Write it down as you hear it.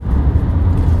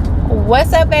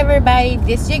What's up, everybody?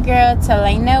 This your girl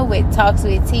Talena with Talks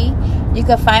with T. You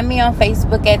can find me on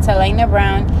Facebook at Talena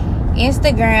Brown,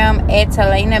 Instagram at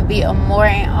Talena B. Amore,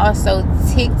 and also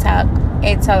TikTok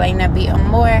at Talena B.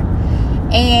 Amore.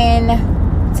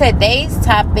 And today's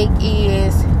topic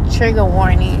is trigger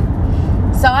warning.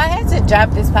 So I had to drop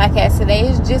this podcast today.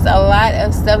 It's just a lot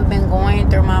of stuff been going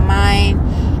through my mind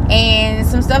and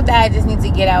some stuff that I just need to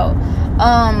get out.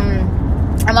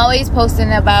 I'm always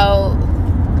posting about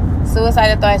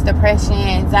suicidal thoughts, depression,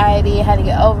 anxiety, how to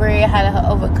get over it, how to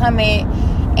overcome it,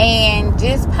 and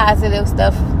just positive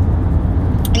stuff,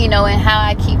 and how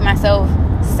I keep myself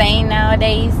sane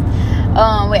nowadays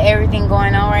with everything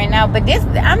going on right now. But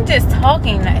I'm just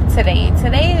talking today.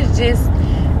 Today is just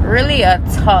really a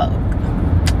talk.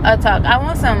 I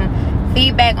want some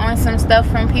feedback on some stuff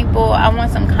from people. I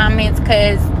want some comments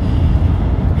because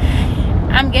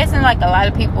I'm guessing like a lot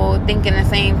of people thinking the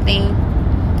same thing,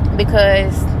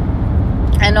 because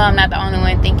I know I'm not the only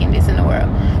one thinking this in the world.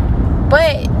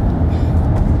 But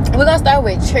we're going to start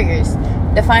with triggers.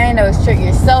 Defining those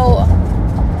triggers. So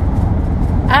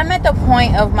I'm at the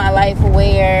point of my life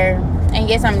where, and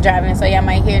yes, I'm driving, so y'all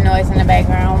might hear noise in the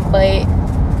background, but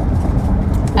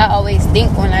I always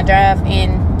think when I drive,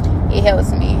 and it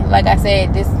helps me. Like I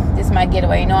said, this is my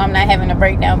getaway. No, I'm not having a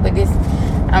breakdown, but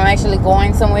I'm actually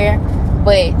going somewhere.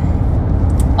 But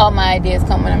all my ideas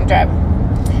come when I'm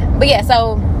driving. But yeah,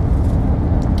 so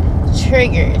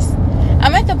triggers.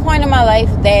 I'm at the point in my life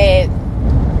that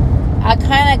I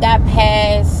kind of got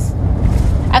past.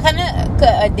 I kind of could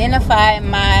identify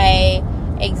my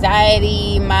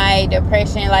anxiety, my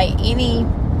depression, like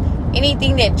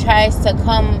anything that tries to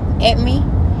come at me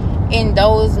in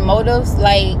those motives,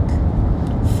 like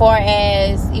far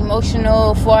as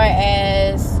emotional, far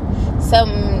as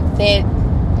something that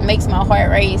makes my heart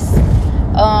race,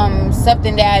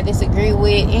 something that I disagree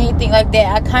with, anything like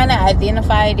that. I kind of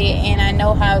identified it and I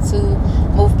know how to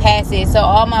move past it. So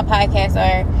all my podcasts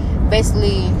are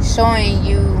basically showing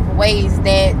you ways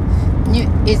that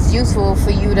it's useful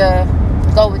for you to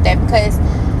go with that, because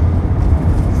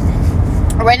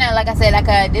right now, like I said, I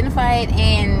can identify it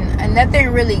and nothing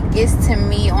really gets to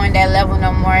me on that level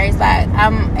no more. It's like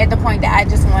I'm at the point that I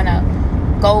just want to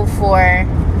go for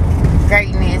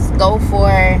greatness, go for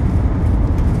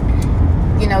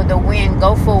the win,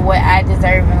 go for what I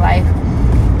deserve in life.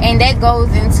 And that goes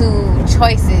into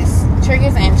choices,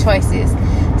 triggers and choices.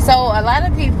 So a lot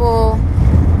of people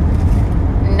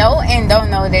know and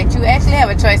don't know that you actually have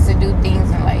a choice to do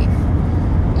things in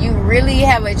life. You really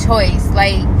have a choice.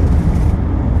 Like,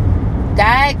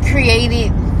 God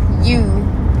created you.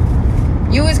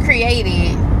 You was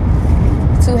created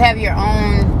to have your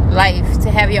own life,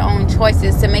 to have your own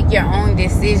choices, to make your own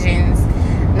decisions.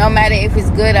 No matter if it's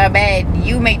good or bad,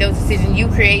 you make those decisions. You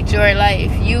create your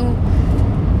life. You're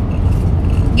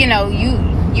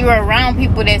around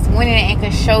people that's winning and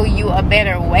can show you a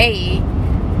better way,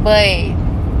 but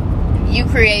you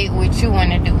create what you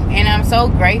want to do. And I'm so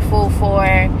grateful for,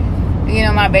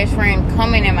 my best friend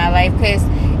coming in my life, because,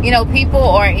 people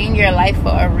are in your life for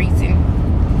a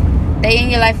reason. They in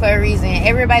your life for a reason.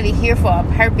 Everybody here for a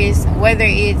purpose, whether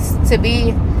it's to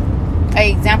be an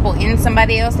example in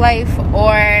somebody else's life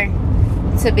or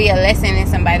to be a lesson in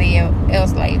somebody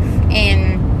else's life.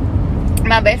 And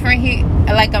my best friend,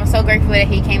 I'm so grateful that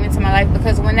he came into my life,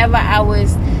 because whenever I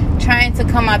was trying to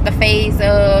come out the phase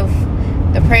of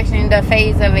depression, the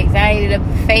phase of anxiety, the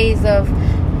phase of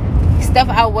stuff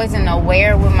I wasn't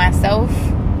aware with myself,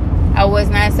 I was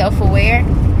not self-aware,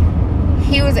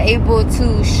 he was able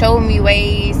to show me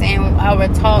ways, and our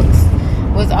talks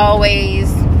was always,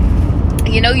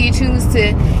 you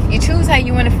choose how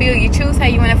you want to feel,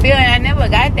 and I never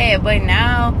got that, but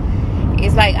now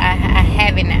it's like I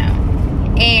have it now.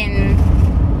 And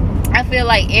I feel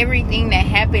like everything that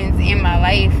happens in my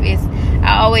life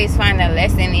I always find a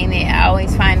lesson in it. I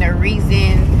always find a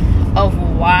reason of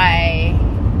why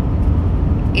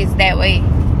it's that way.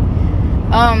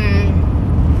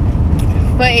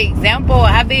 For example,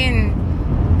 I've been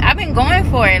going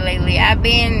for it lately. I've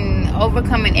been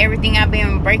overcoming everything. I've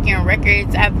been breaking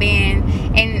records.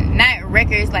 And not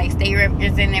records like state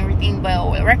records and everything,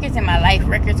 but records in my life,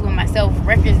 records with myself,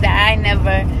 records that I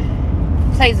never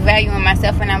place value in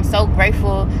myself. And I'm so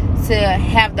grateful to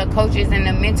have the coaches and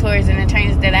the mentors and the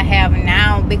trainers that I have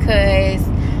now, because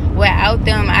without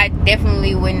them, I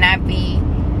definitely would not be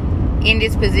in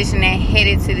this position and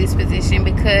headed to this position,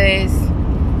 because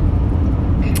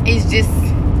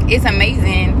it's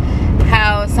amazing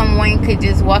how someone could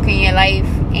just walk in your life,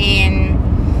 and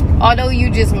although you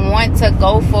just want to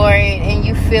go for it and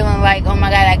you feeling like, oh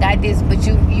my God, I got this, but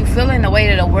you feeling the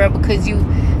weight of the world, because you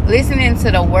listening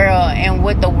to the world and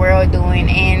what the world doing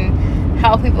and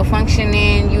how people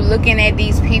functioning. You looking at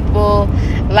these people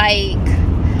like,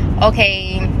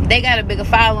 okay, they got a bigger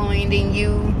following than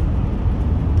you,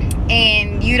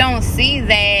 and you don't see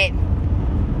that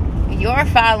your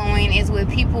following is with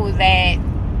people that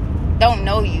don't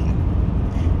know you,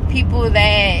 people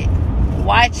that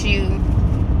watch you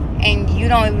and you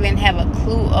don't even have a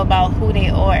clue about who they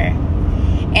are.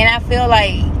 And I feel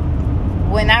like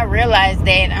when I realized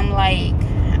that, I'm like,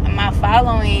 my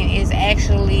following is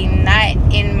actually not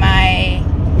in my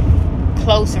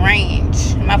close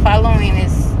range. My following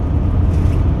is,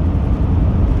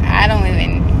 I don't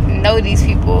even know these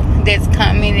people that's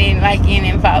commenting, liking,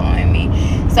 and following me.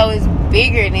 So it's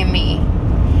bigger than me,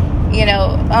 you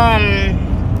know.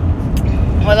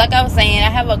 Well, like I was saying, I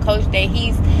have a coach that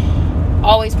he's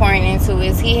always pouring into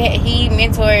us. He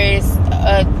mentors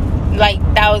like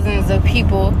thousands of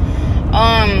people.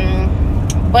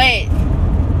 But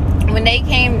when they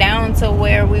came down to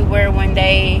where we were one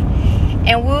day,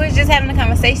 and we was just having a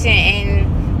conversation,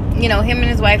 and you know, him and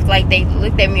his wife, like, they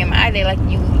looked at me in my eye, they like,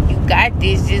 you got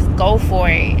this, just go for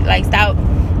it. Like, stop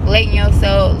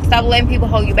letting people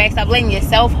hold you back, stop letting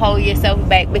yourself hold yourself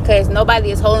back, because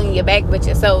nobody is holding you back but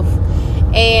yourself.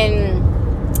 And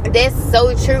that's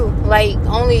so true. Like,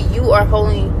 only you are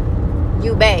holding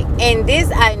you back. And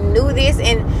this, I knew this,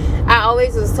 and I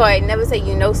always was taught, never say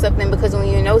you know something, because when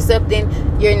you know something,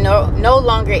 you're no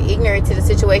longer ignorant to the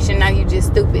situation. Now you just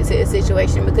stupid to the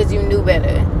situation because you knew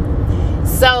better.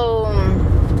 So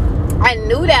I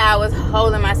knew that I was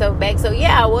holding myself back. So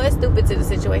yeah, I was stupid to the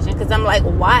situation, because I'm like,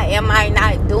 why am I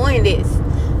not doing this?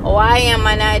 Why am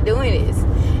I not doing this?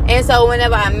 And so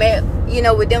whenever I met, you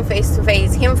know, with them face to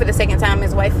face, him for the second time,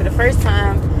 his wife for the first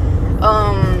time,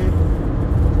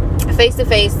 face to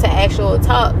face to actually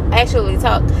talk,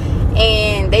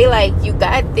 and they like, you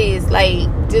got this, like,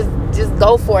 just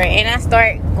go for it. And I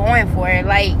start going for it.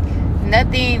 Like,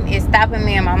 nothing is stopping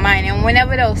me in my mind. And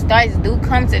whenever those thoughts do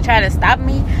come to try to stop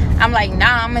me, I'm like,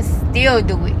 nah, I'ma still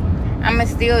do it. I'ma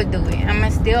still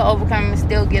overcome, I'ma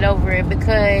still get over it,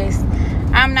 because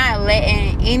I'm not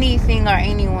letting anything or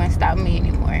anyone stop me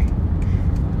anymore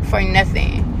for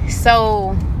nothing.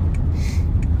 So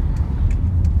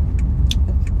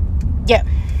yeah,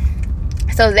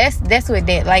 so that's what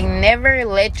that, like, never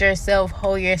let yourself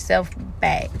hold yourself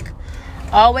back.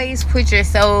 Always put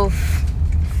yourself,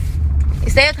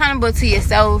 stay accountable to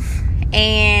yourself.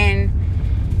 And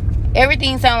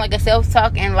everything sounds like a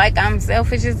self-talk and like I'm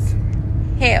selfish as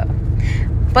hell,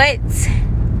 but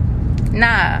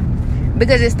nah,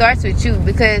 because it starts with you.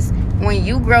 Because when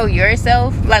you grow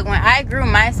yourself, like when I grew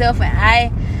myself and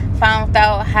I found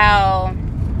out how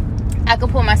I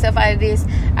could pull myself out of this,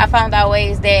 I found out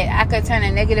ways that I could turn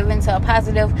a negative into a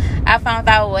positive. I found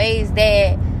out ways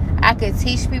that I could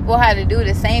teach people how to do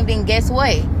the same thing. Guess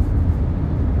what?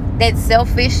 That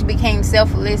selfish became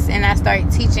selfless, and I started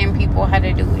teaching people how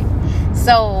to do it.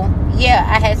 So yeah,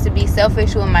 I had to be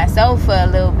selfish with myself for a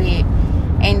little bit,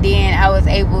 and then I was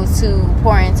able to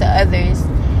pour into others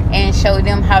and show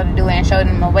them how to do it and show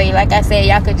them a way. Like I said,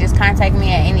 y'all could just contact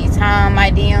me at any time. My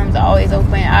DMs are always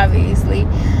open, obviously.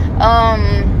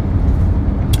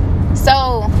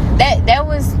 So that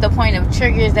was the point of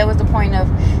triggers. That was the point of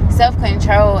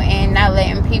self-control and not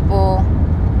letting people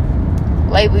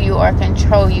label you or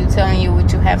control you, telling you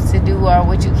what you have to do or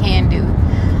what you can do.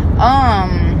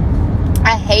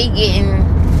 I hate getting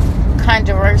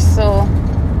controversial.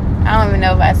 I don't even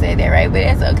know if I said that right, but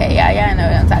that's okay. Y'all know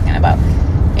what I'm talking about.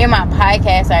 In my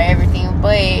podcast or everything,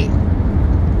 but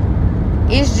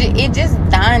it just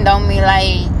dawned on me,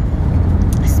 like,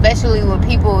 especially with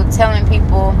people telling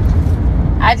people,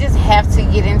 I just have to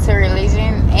get into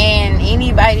religion. And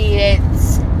anybody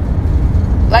that's,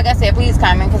 like I said, please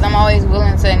comment, because I'm always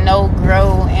willing to know,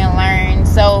 grow, and learn.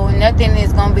 So nothing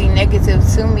is going to be negative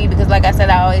to me, because like I said,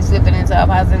 I always flip it into a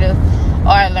positive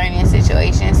or a learning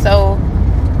situation. So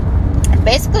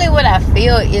basically what I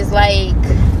feel is like,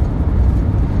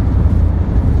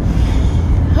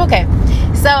 okay,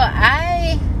 so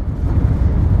I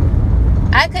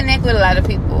connect with a lot of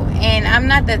people, and I'm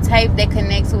not the type that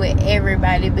connects with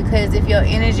everybody, because if your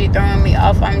energy throwing me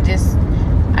off, I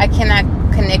cannot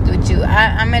connect with you.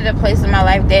 I'm at a place in my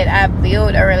life that I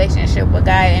build a relationship with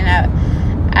God, and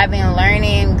I've been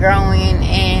learning, growing,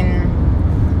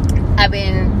 and I've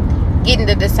been getting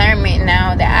the discernment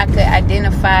now that I could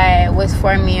identify what's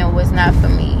for me and what's not for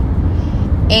me.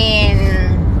 And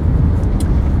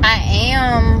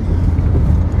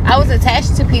I was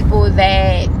attached to people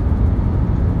that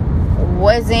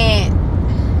wasn't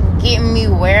getting me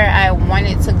where I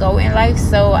wanted to go in life,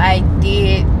 so I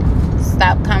did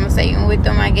stop conversating with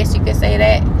them, I guess you could say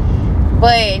that.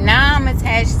 But now I'm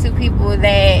attached to people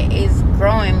that is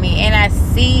growing me, and I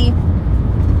see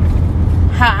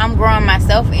how I'm growing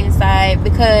myself inside.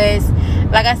 Because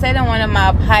like I said in one of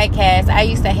my podcasts, I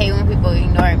used to hate when people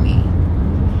ignore me,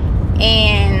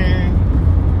 and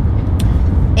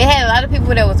it had a lot of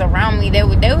people that was around me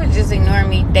that they would just ignore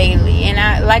me daily. And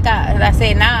I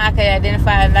said, now I could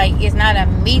identify, like, it's not a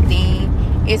me thing,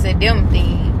 it's a them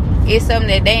thing. It's something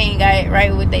that they ain't got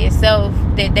right with themselves,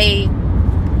 that they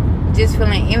just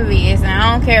feeling envious. And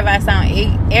I don't care if I sound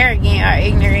arrogant or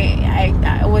ignorant,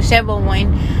 whichever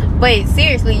one. But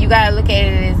seriously, you gotta look at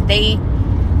it as they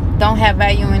don't have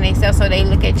value in themselves, so they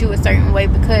look at you a certain way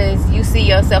because you see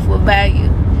yourself with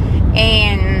value.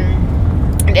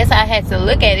 And that's how I had to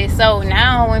look at it. So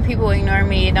now when people ignore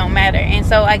me, it don't matter. And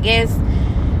so I guess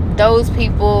those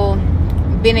people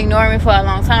been ignoring me for a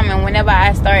long time, and whenever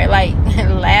I start like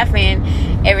laughing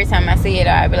every time I see it,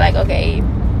 I'll be like, okay.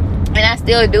 And I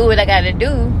still do what I gotta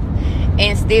do,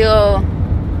 and still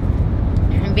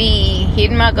be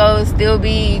hitting my goals, still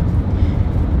be,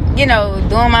 you know,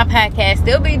 doing my podcast,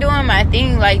 still be doing my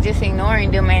thing, like just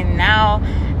ignoring them. And now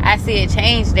I see a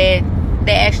change that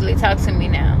they actually talk to me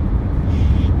now.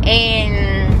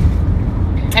 And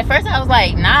at first I was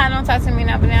like, nah, don't talk to me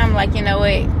now. But then I'm like, you know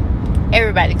what,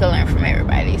 everybody can learn from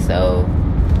everybody, so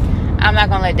I'm not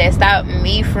gonna let that stop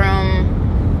me from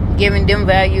giving them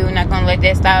value. I'm not gonna let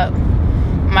that stop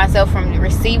myself from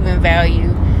receiving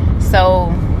value.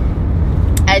 So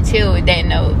I chill with that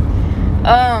note.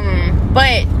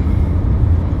 But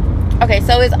okay,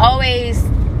 so it's always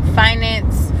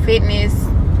finance, fitness,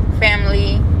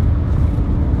 family,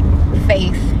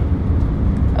 faith,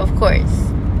 of course.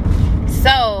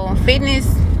 So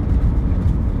fitness,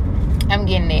 I'm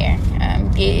getting there.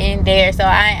 So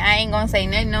I ain't gonna say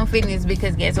nothing on fitness,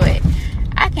 because guess what,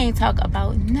 I can't talk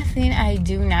about nothing I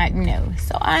do not know.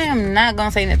 So I am not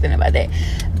gonna say nothing about that.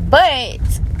 But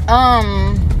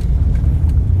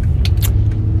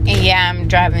and yeah, I'm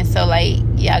driving, so like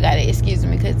y'all gotta excuse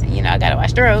me, because you know I gotta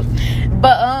watch the road.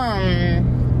 But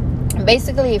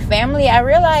basically family, I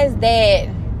realized that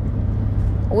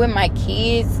with my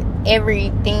kids,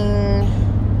 everything,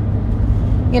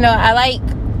 you know, I like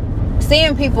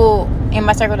seeing people in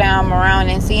my circle that I'm around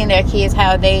and seeing their kids,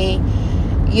 how they,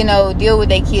 you know, deal with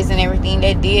their kids and everything.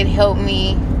 That did help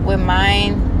me with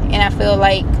mine, and I feel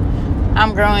like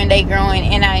I'm growing, they growing,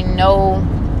 and I know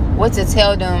what to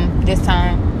tell them this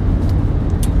time.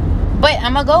 But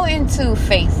I'm gonna go into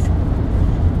faith.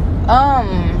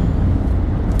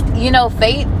 You know,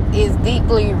 faith is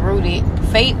deeply rooted.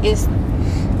 Faith is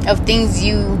of things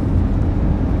you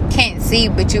can't see,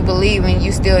 but you believe and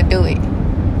you still do it.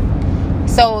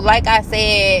 So like I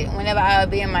said, whenever I'll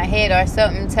be in my head or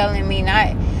something telling me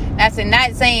not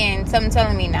saying something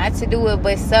telling me not to do it,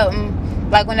 but something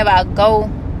like whenever I go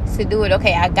to do it,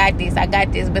 okay, I got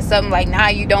this, but something like, nah,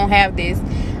 you don't have this,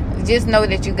 just know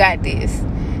that you got this.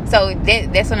 So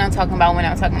that's what I'm talking about when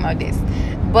I'm talking about this.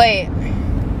 But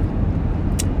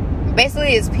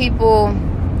basically it's people,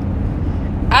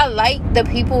 I like the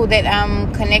people that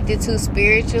I'm connected to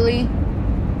spiritually,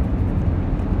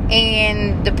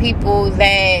 and the people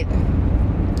that,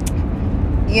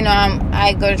 you know,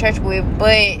 I go to church with.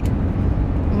 But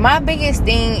my biggest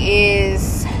thing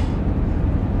is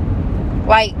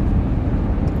like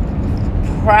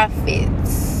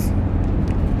prophets.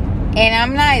 And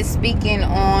I'm not speaking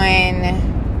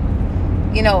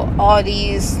on, you know, all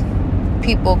these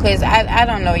people, because I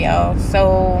don't know y'all.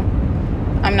 So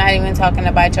I'm not even talking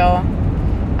about y'all.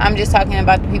 I'm just talking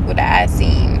about the people that I've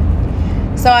seen.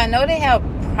 So I know they have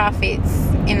prophets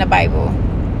in the Bible.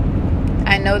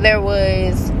 I know there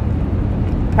was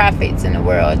prophets in the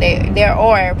world. There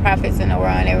are prophets in the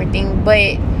world and everything.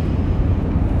 But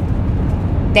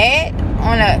that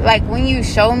on a, like, when you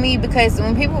show me, because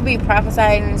when people be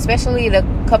prophesying, especially the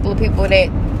couple of people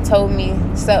that told me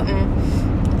something,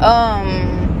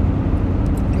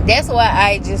 that's why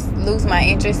I just lose my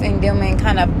interest in them and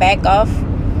kind of back off.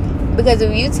 Because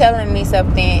if you telling me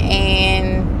something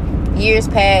and years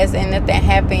pass and nothing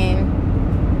happened,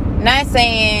 not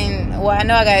saying, well, I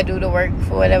know I gotta do the work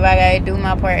for whatever I gotta do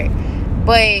my part,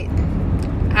 but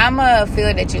I'ma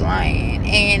feel that you're lying.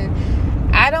 And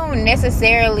I don't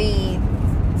necessarily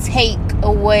take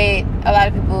what a lot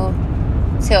of people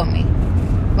tell me.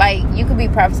 Like, you could be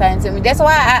prophesying to me. That's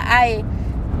why I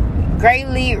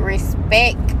greatly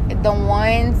respect the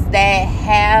ones that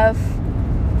have,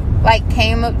 like,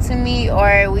 came up to me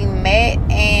or we met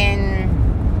and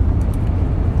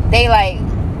they like,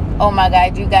 oh my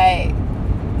God, you got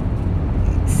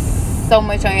so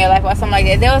much on your life or something like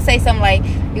that. They'll say something like,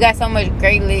 You got so much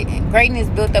greatness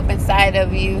built up inside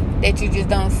of you that you just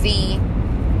don't see.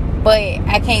 But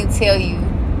I can't tell you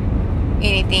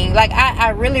anything. Like, I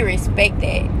really respect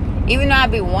that. Even though I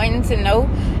be wanting to know,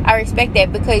 I respect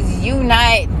that, because you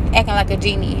not acting like a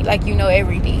genie, like you know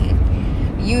everything.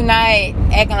 You not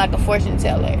acting like a fortune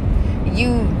teller.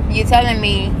 You're telling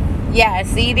me, yeah, I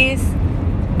see this,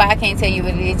 but I can't tell you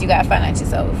what it is. You gotta find out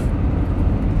yourself.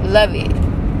 Love it.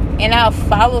 And I'll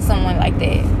follow someone like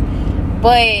that.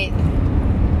 But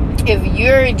if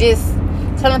you're just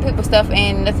telling people stuff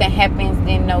and nothing happens,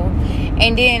 then no.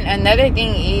 And then another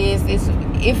thing is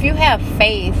if you have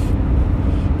faith,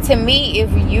 to me,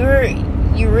 if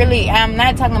you really, I'm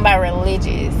not talking about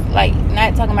religious, like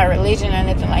not talking about religion or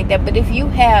nothing like that, but if you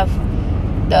have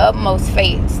the utmost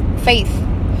faith.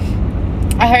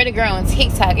 I heard a girl on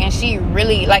TikTok and she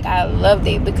really, like, I loved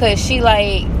it, because she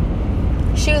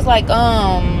was like,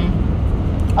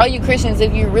 all you Christians,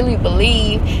 if you really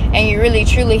believe and you really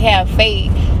truly have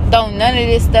faith, don't none of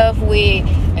this stuff with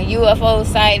UFO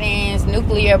sightings,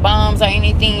 nuclear bombs, or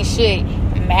anything should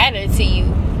matter to you.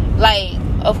 Like,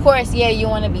 of course, yeah, you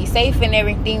want to be safe and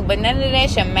everything, but none of that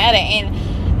should matter.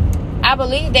 And I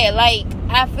believe that, like,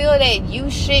 I feel that you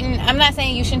shouldn't, I'm not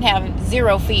saying you shouldn't have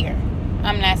zero fear.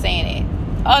 I'm not saying that.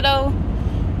 Although,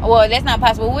 well, that's not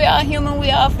possible. We're all human. We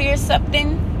all fear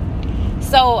something.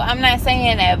 So, I'm not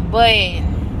saying that, but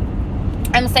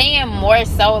I'm saying more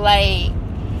so, like,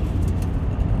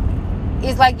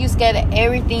 it's like you scared of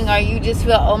everything, or you just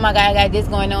feel, oh my God, I got this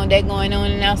going on, that going on,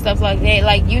 and now stuff like that.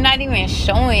 Like, you're not even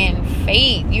showing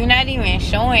faith. You're not even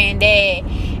showing that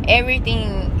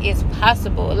everything is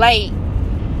possible. Like,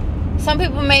 some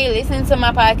people may listen to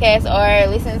my podcast or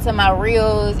listen to my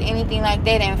reels, anything like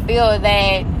that, and feel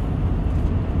that,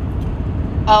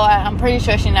 oh, I'm pretty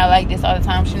sure she's not like this all the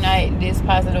time. She's not this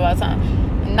positive all the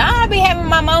time. Nah, I be having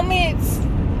my moments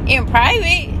in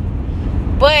private,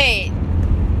 but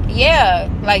yeah,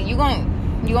 like, you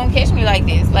gon' catch me like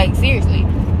this. Like, seriously,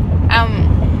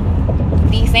 I'm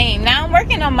the same. Now I'm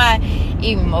working on my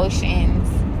emotions,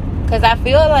 because I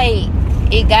feel like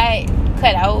it got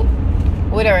cut out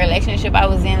with a relationship I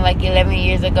was in like 12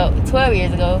 years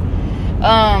ago.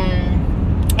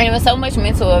 And it was so much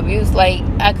mental abuse. Like,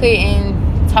 I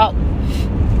couldn't talk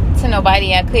to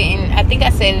nobody. I think I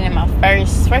said it in my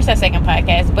first or second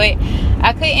podcast, but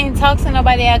I couldn't talk to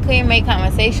nobody. I couldn't make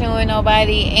conversation with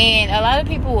nobody. And a lot of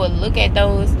people would look at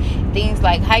those things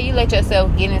like, how you let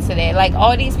yourself get into that? Like,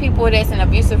 all these people that's in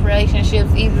abusive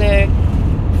relationships, either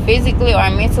physically or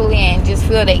mentally, and just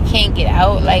feel they can't get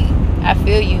out. Like, I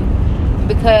feel you,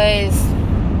 because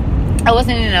I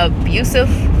wasn't in an abusive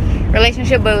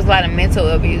relationship, but it was a lot of mental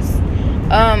abuse.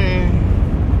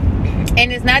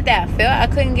 And it's not that I felt I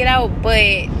couldn't get out, but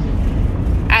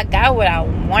I got what I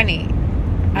wanted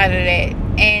out of that.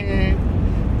 And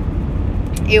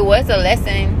it was a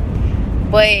lesson,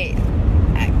 but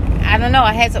I don't know,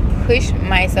 I had to push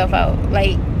myself out.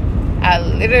 Like, I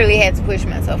literally had to push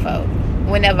myself out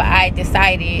whenever I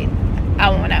decided I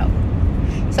want out.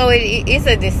 So it's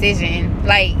a decision.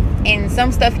 Like, and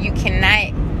some stuff you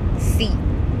cannot see,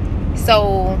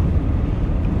 so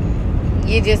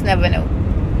you just never know.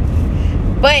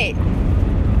 But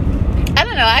I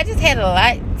don't know, I just had a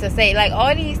lot to say. Like,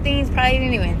 all these things probably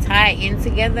didn't even tie in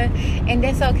together, and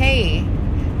that's okay.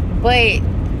 But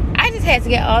I just had to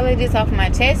get all of this off my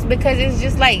chest, because it's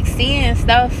just like seeing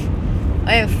stuff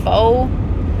unfold,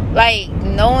 like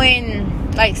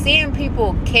knowing, like seeing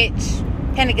people catch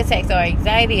panic attacks or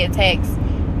anxiety attacks,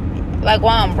 like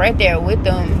while I'm right there with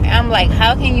them. And I'm like,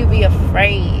 how can you be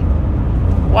afraid?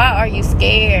 Why are you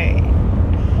scared?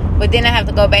 But then I have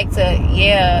to go back to,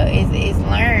 yeah, it's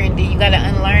learned. You got to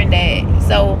unlearn that.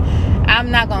 So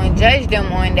I'm not going to judge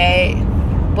them on that,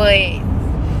 but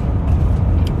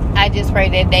I just pray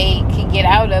that they can get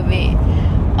out of it.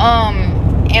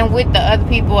 And with the other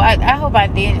people, I hope I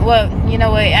didn't. Well, you know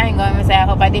what? I ain't going to say I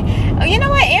hope I did. You know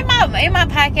what? In my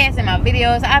podcast and my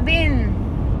videos, I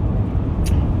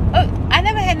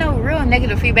never had no real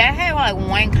negative feedback. I had like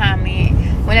one comment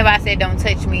whenever I said don't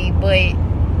touch me, but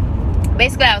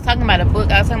basically I was talking about a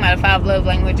book. I was talking about the 5 love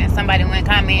language, and somebody went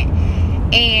comment,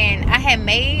 and I had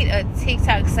made a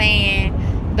TikTok saying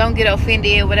don't get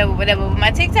offended, whatever. But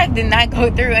my TikTok did not go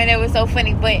through, and it was so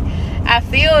funny. But I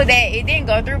feel that it didn't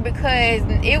go through because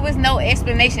it was no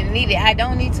explanation needed. I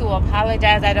don't need to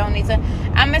apologize. I'm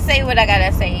gonna say what I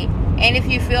gotta say, and if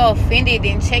you feel offended,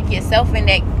 then check yourself in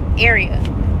that area,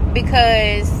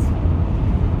 because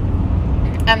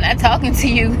I'm not talking to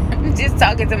you. I'm just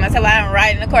talking to myself. I'm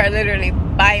riding the car literally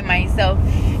by myself.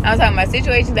 I was talking about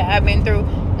situations that I've went through,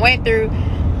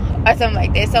 or something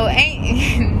like that. So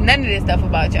ain't none of this stuff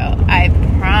about y'all. I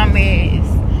promise.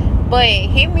 But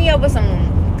hit me up with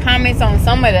some comments on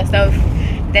some of the stuff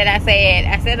that I said.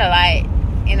 I said a lot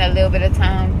in a little bit of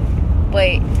time,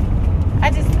 but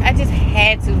I just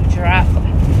had to drop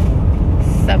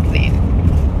something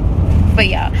for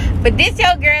y'all. But this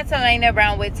your girl Talena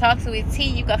Brown with Talks with T.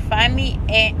 You can find me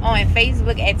on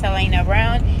Facebook at Talena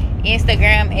Brown,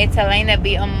 Instagram at Talena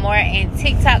B Amore, and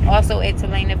TikTok also at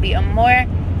Talena B Amore.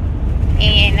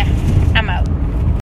 And